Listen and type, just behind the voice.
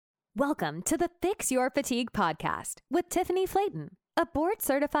Welcome to the Fix Your Fatigue podcast with Tiffany Flayton, a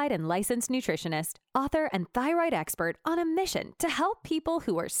board-certified and licensed nutritionist, author, and thyroid expert on a mission to help people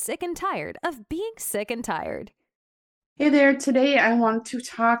who are sick and tired of being sick and tired. Hey there, today I want to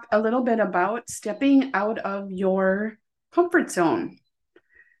talk a little bit about stepping out of your comfort zone.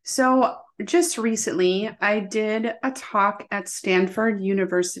 So just recently, I did a talk at Stanford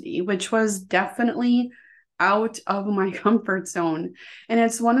University, which was definitely out of my comfort zone. And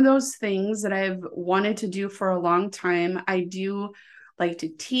it's one of those things that I've wanted to do for a long time. I do like to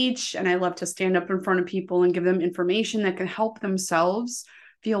teach, and I love to stand up in front of people and give them information that can help themselves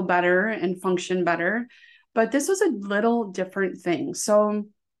feel better and function better. But this was a little different thing. So,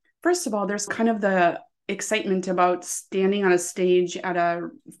 first of all, there's kind of the excitement about standing on a stage at a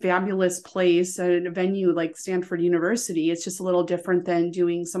fabulous place, at a venue like Stanford University. It's just a little different than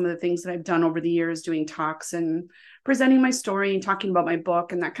doing some of the things that I've done over the years, doing talks and presenting my story and talking about my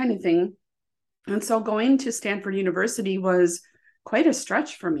book and that kind of thing. And so going to Stanford University was quite a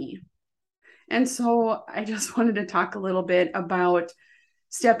stretch for me. And so I just wanted to talk a little bit about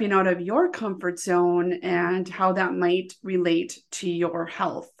stepping out of your comfort zone and how that might relate to your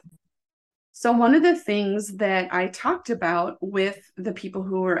health. So one of the things that I talked about with the people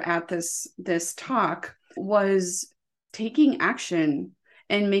who were at this talk was taking action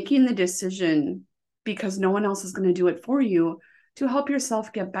and making the decision, because no one else is going to do it for you, to help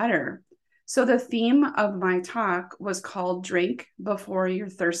yourself get better. So the theme of my talk was called Drink Before You're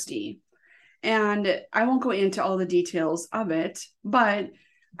Thirsty. And I won't go into all the details of it, but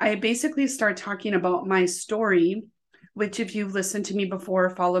I basically start talking about my story, which if you've listened to me before,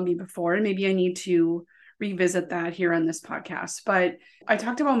 followed me before, and maybe I need to revisit that here on this podcast. But I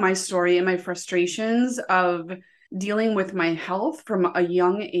talked about my story and my frustrations of dealing with my health from a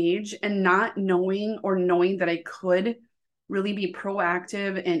young age and not knowing that I could really be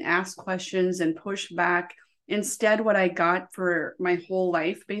proactive and ask questions and push back. Instead, what I got for my whole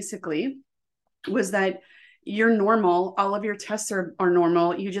life basically was that you're normal. All of your tests are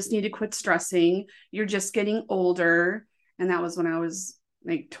normal. You just need to quit stressing. You're just getting older. And that was when I was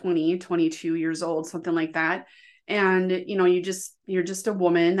like 20, 22 years old, something like that. And, you're just a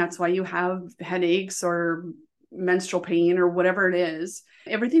woman. That's why you have headaches or menstrual pain or whatever it is.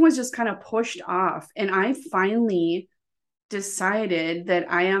 Everything was just kind of pushed off. And I finally decided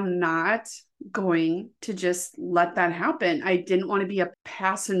that I am not going to just let that happen. I didn't want to be a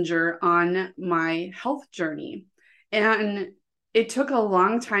passenger on my health journey. And it took a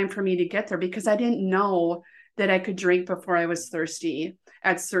long time for me to get there because I didn't know that I could drink before I was thirsty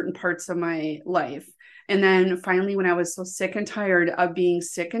at certain parts of my life. And then finally, when I was so sick and tired of being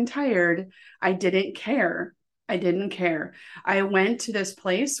sick and tired, I didn't care. I went to this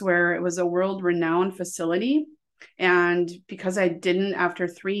place where it was a world-renowned facility. And because I didn't, after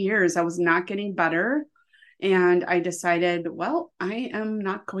 3 years, I was not getting better. And I decided, well, I am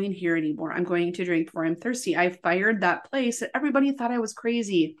not going here anymore. I'm going to drink before I'm thirsty. I fired that place. Everybody thought I was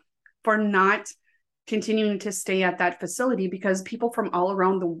crazy for not continuing to stay at that facility because people from all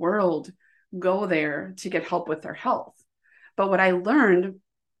around the world go there to get help with their health. But what I learned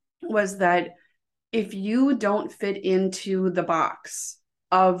was that if you don't fit into the box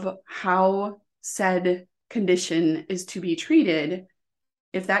of how said condition is to be treated,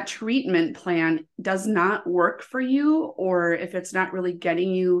 if that treatment plan does not work for you, or if it's not really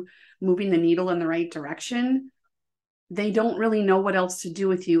getting you moving the needle in the right direction, they don't really know what else to do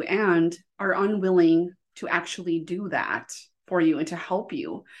with you and are unwilling to actually do that for you and to help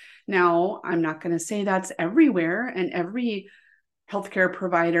you. Now, I'm not going to say that's everywhere and every healthcare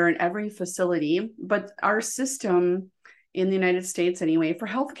provider and every facility, but our system in the United States anyway, for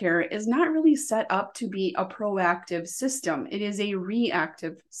healthcare is not really set up to be a proactive system. It is a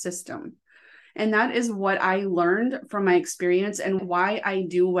reactive system. And that is what I learned from my experience and why I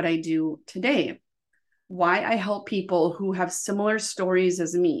do what I do today. Why I help people who have similar stories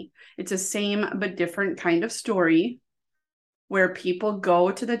as me. It's the same but different kind of story where people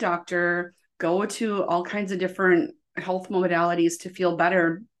go to the doctor, go to all kinds of different health modalities to feel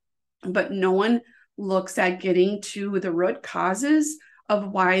better, but no one looks at getting to the root causes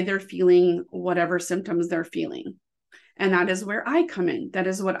of why they're feeling whatever symptoms they're feeling. And that is where I come in. That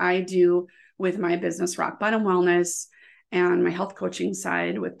is what I do with my business, Rock Bottom Wellness, and my health coaching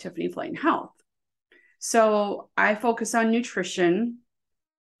side with Tiffany Flayton Health. So I focus on nutrition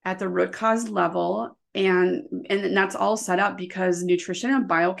at the root cause level. And that's all set up because nutrition and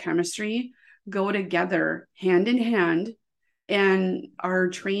biochemistry go together hand in hand. And our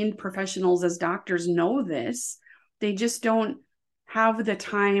trained professionals as doctors know this. They just don't have the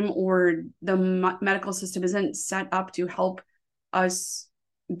time, or the medical system isn't set up to help us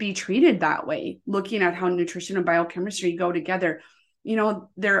be treated that way, looking at how nutrition and biochemistry go together.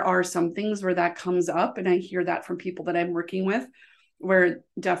 There are some things where that comes up, and I hear that from people that I'm working with, where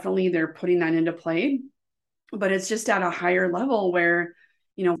definitely they're putting that into play, but it's just at a higher level where,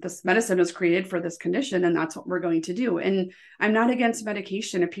 this medicine was created for this condition, and that's what we're going to do. And I'm not against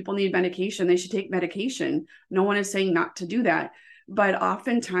medication. If people need medication, they should take medication. No one is saying not to do that. But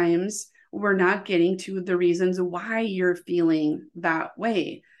oftentimes we're not getting to the reasons why you're feeling that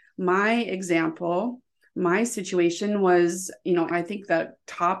way. My example, my situation was, I think the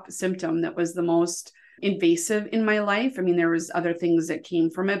top symptom that was the most invasive in my life. I mean, there was other things that came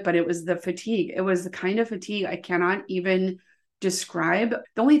from it, but it was the fatigue. It was the kind of fatigue I cannot even describe.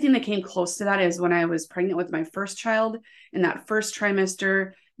 The only thing that came close to that is when I was pregnant with my first child. In that first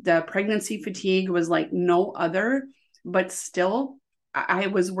trimester, the pregnancy fatigue was like no other, but still I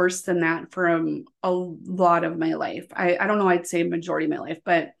was worse than that for a lot of my life. I don't know, I'd say majority of my life,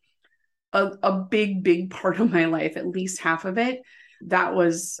 but a big part of my life, at least half of it, that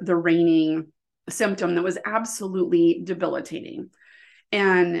was the reigning symptom that was absolutely debilitating.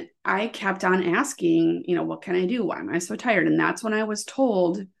 And I kept on asking, what can I do? Why am I so tired? And that's when I was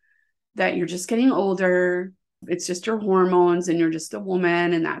told that you're just getting older. It's just your hormones and you're just a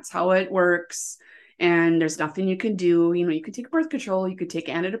woman and that's how it works. And there's nothing you can do. You could take birth control, you could take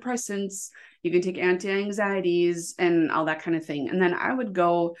antidepressants, you could take anti-anxieties and all that kind of thing. And then I would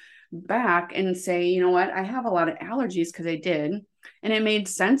go back and say, you know what? I have a lot of allergies because I did. And it made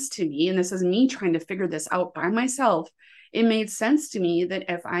sense to me. And this is me trying to figure this out by myself. It made sense to me that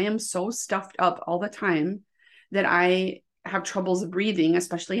if I am so stuffed up all the time that I have troubles breathing,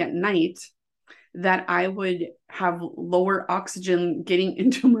 especially at night, that I would have lower oxygen getting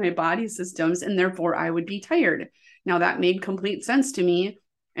into my body systems, and therefore I would be tired. Now that made complete sense to me.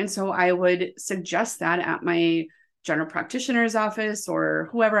 And so I would suggest that at my general practitioner's office or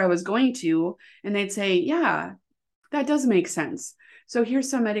whoever I was going to, and they'd say, yeah, that does make sense. So here's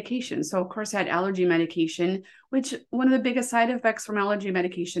some medication. So of course I had allergy medication, which one of the biggest side effects from allergy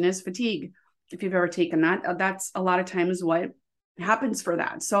medication is fatigue. If you've ever taken that, that's a lot of times what happens for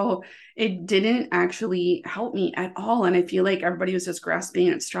that. So it didn't actually help me at all. And I feel like everybody was just grasping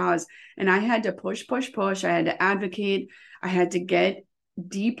at straws, and I had to push. I had to advocate. I had to get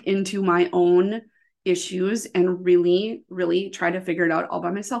deep into my own issues and really, really try to figure it out all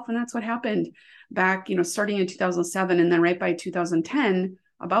by myself. And that's what happened back, starting in 2007. And then right by 2010,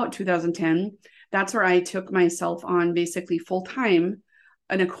 about 2010, that's where I took myself on basically full time.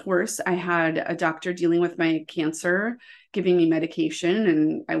 And of course, I had a doctor dealing with my cancer, giving me medication.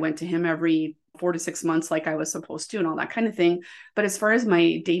 And I went to him every 4 to 6 months like I was supposed to and all that kind of thing. But as far as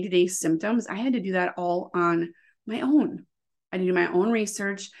my day-to-day symptoms, I had to do that all on my own. I had to do my own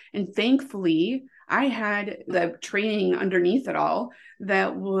research. And thankfully, I had the training underneath it all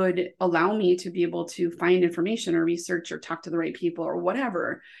that would allow me to be able to find information or research or talk to the right people or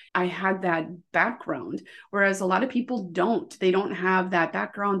whatever. I had that background, whereas a lot of people don't. They don't have that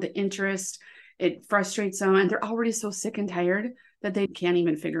background, the interest. It frustrates them, and they're already so sick and tired that they can't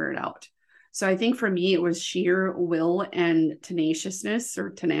even figure it out. So I think for me, it was sheer will and tenaciousness or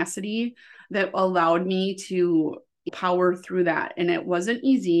tenacity that allowed me to power through that. And it wasn't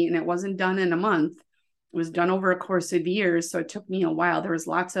easy, and it wasn't done in a month. It was done over a course of years. So it took me a while. There was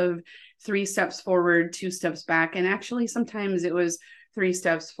lots of 3 steps forward, 2 steps back. And actually, sometimes it was 3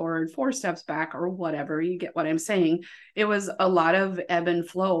 steps forward, 4 steps back, or whatever. You get what I'm saying. It was a lot of ebb and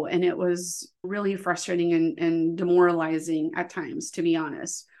flow. And it was really frustrating and demoralizing at times, to be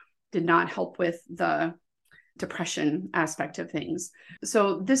honest. Did not help with the depression aspect of things.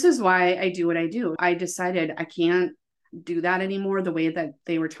 So this is why I do what I do. I decided I can't do that anymore the way that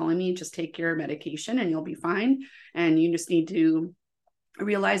they were telling me. Just take your medication and you'll be fine. And you just need to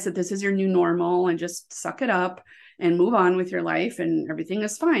realize that this is your new normal and just suck it up and move on with your life and everything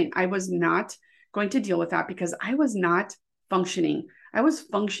is fine. I was not going to deal with that because I was not functioning. I was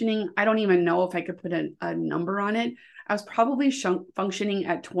functioning. I don't even know if I could put a number on it. I was probably functioning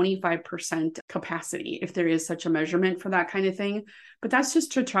at 25% capacity, if there is such a measurement for that kind of thing. But that's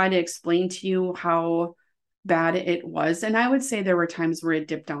just to try to explain to you how bad it was. And I would say there were times where it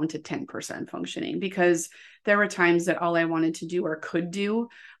dipped down to 10% functioning, because there were times that all I wanted to do or could do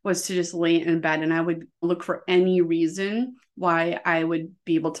was to just lay in bed, and I would look for any reason why I would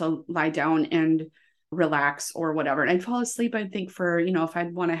be able to lie down and relax or whatever. And I'd fall asleep, I think for, if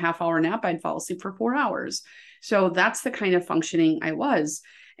I'd want a half-hour nap, I'd fall asleep for 4 hours. So that's the kind of functioning I was.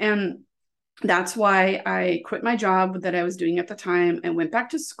 And that's why I quit my job that I was doing at the time and went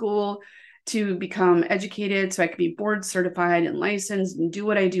back to school to become educated so I could be board certified and licensed and do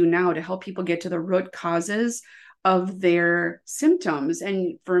what I do now to help people get to the root causes of their symptoms.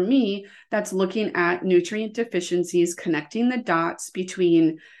 And for me, that's looking at nutrient deficiencies, connecting the dots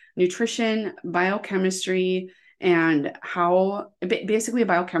between nutrition, biochemistry, and how basically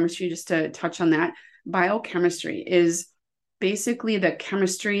biochemistry, just to touch on that, biochemistry is basically the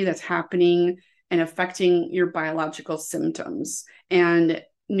chemistry that's happening and affecting your biological symptoms. And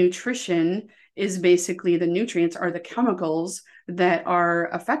nutrition is basically the nutrients are the chemicals that are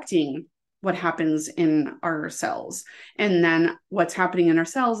affecting what happens in our cells. And then what's happening in our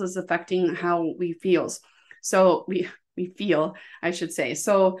cells is affecting how we feel. So we feel, I should say.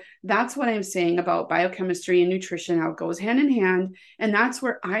 So that's what I'm saying about biochemistry and nutrition, how it goes hand in hand. And that's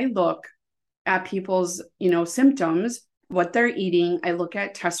where I look at people's, symptoms, what they're eating. I look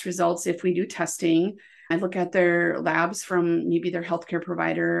at test results if we do testing. I look at their labs from maybe their healthcare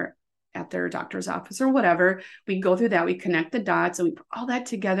provider at their doctor's office or whatever. We go through that, we connect the dots, and we put all that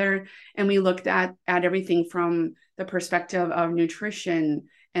together, and we looked at everything from the perspective of nutrition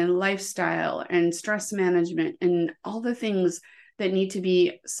and lifestyle and stress management and all the things that need to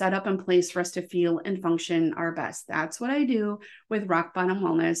be set up in place for us to feel and function our best. That's what I do with Rock Bottom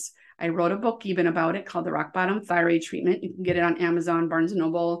Wellness. I wrote a book even about it called The Rock Bottom Thyroid Treatment. You can get it on Amazon, Barnes &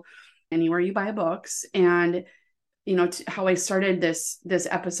 Noble, anywhere you buy books. And how I started this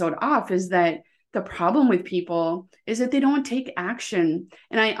episode off is that the problem with people is that they don't take action.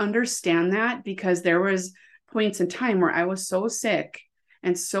 And I understand that because there was points in time where I was so sick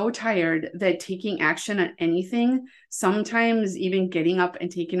and so tired that taking action on anything, sometimes even getting up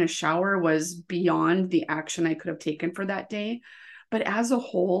and taking a shower, was beyond the action I could have taken for that day. But as a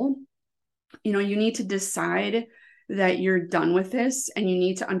whole, you need to decide that you're done with this, and you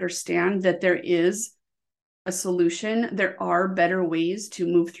need to understand that there is a solution. There are better ways to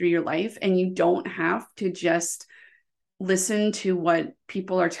move through your life, and you don't have to just listen to what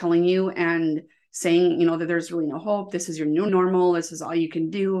people are telling you and saying, that there's really no hope. This is your new normal. This is all you can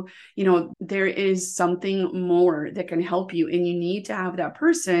do. There is something more that can help you, and you need to have that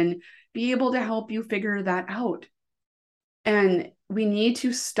person be able to help you figure that out. And we need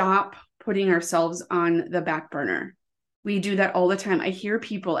to stop putting ourselves on the back burner. We do that all the time. I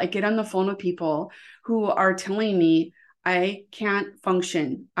get on the phone with people who are telling me, I can't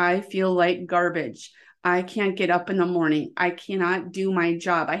function. I feel like garbage. I can't get up in the morning. I cannot do my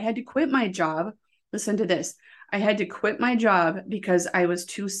job. I had to quit my job. Listen to this. I had to quit my job because I was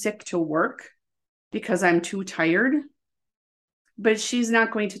too sick to work, because I'm too tired. But she's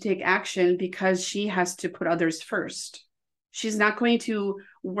not going to take action because she has to put others first. She's not going to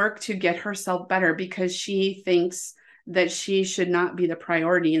work to get herself better because she thinks that she should not be the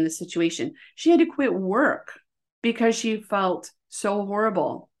priority in the situation. She had to quit work because she felt so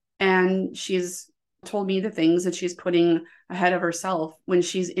horrible. And she's told me the things that she's putting ahead of herself when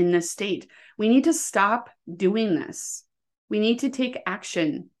she's in this state. We need to stop doing this. We need to take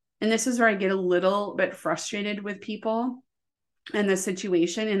action. And this is where I get a little bit frustrated with people and the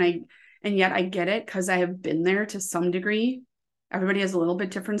situation. And yet I get it because I have been there to some degree. Everybody has a little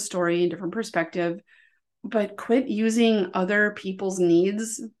bit different story and different perspective, but quit using other people's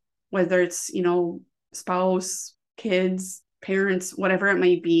needs, whether it's, spouse, kids, parents, whatever it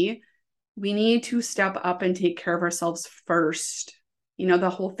might be. We need to step up and take care of ourselves first. The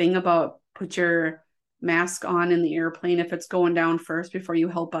whole thing about put your mask on in the airplane if it's going down first before you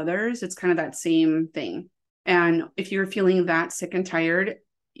help others. It's kind of that same thing. And if you're feeling that sick and tired,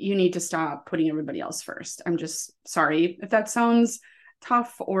 you need to stop putting everybody else first. I'm just sorry if that sounds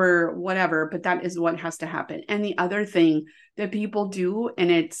tough or whatever, but that is what has to happen. And the other thing that people do, and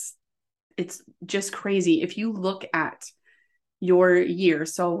it's just crazy. If you look at your year,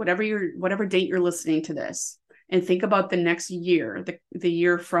 so whatever date you're listening to this, and think about the next year, the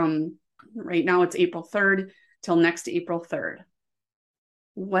year from right now, it's April 3rd till next April 3rd.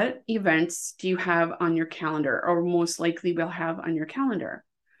 What events do you have on your calendar, or most likely will have on your calendar?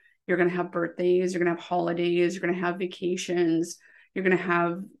 You're going to have birthdays, you're going to have holidays, you're going to have vacations, you're going to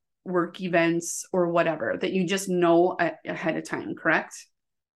have work events or whatever that you just know ahead of time, correct?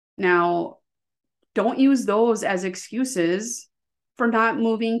 Now, don't use those as excuses for not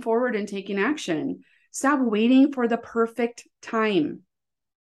moving forward and taking action. Stop waiting for the perfect time,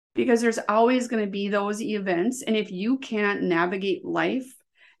 because there's always going to be those events. And if you can't navigate life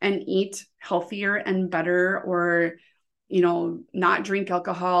and eat healthier and better, or not drink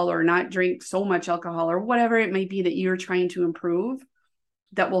alcohol, or not drink so much alcohol, or whatever it might be that you're trying to improve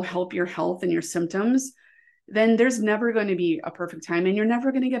that will help your health and your symptoms, then there's never going to be a perfect time, and you're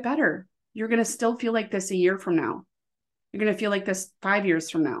never going to get better. You're going to still feel like this a year from now. You're going to feel like this 5 years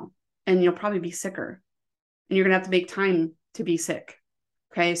from now, and you'll probably be sicker, and you're going to have to make time to be sick.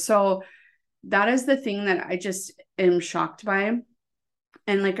 Okay. So that is the thing that I just am shocked by.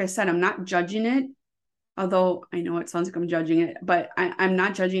 And like I said, I'm not judging it, although I know it sounds like I'm judging it, but I'm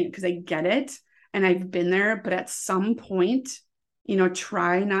not judging it because I get it and I've been there. But at some point,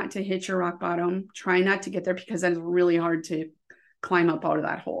 try not to hit your rock bottom. Try not to get there, because that is really hard to climb up out of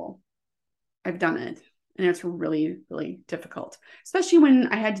that hole. I've done it, and it's really, really difficult, especially when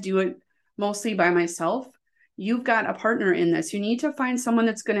I had to do it mostly by myself. You've got a partner in this. You need to find someone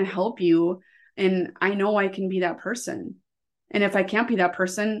that's going to help you. And I know I can be that person. And if I can't be that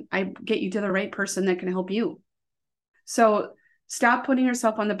person, I get you to the right person that can help you. So stop putting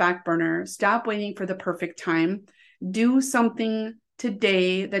yourself on the back burner. Stop waiting for the perfect time. Do something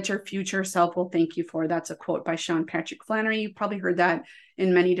today that your future self will thank you for. That's a quote by Sean Patrick Flannery. You've probably heard that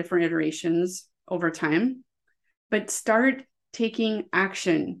in many different iterations over time. But start taking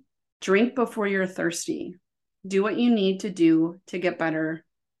action. Drink before you're thirsty. Do what you need to do to get better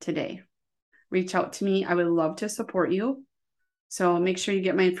today. Reach out to me. I would love to support you. So make sure you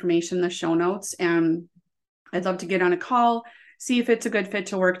get my information in the show notes, and I'd love to get on a call, see if it's a good fit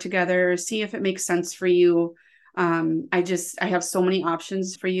to work together, see if it makes sense for you. I have so many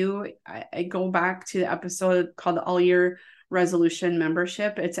options for you. I go back to the episode called the All Year Resolution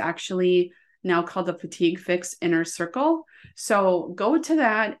Membership. It's actually now called the Fatigue Fix Inner Circle. So go to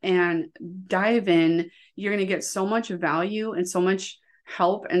that and dive in. You're going to get so much value and so much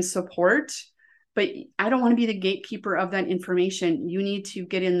help and support. But I don't want to be the gatekeeper of that information. You need to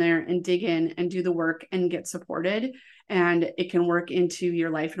get in there and dig in and do the work and get supported. And it can work into your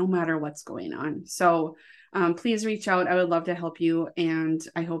life no matter what's going on. So please reach out. I would love to help you. And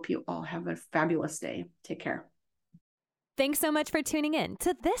I hope you all have a fabulous day. Take care. Thanks so much for tuning in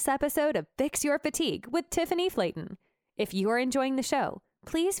to this episode of Fix Your Fatigue with Tiffany Flayton. If you are enjoying the show,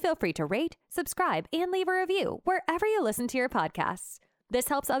 please feel free to rate, subscribe, and leave a review wherever you listen to your podcasts. This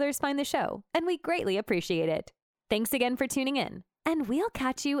helps others find the show, and we greatly appreciate it. Thanks again for tuning in, and we'll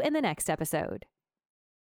catch you in the next episode.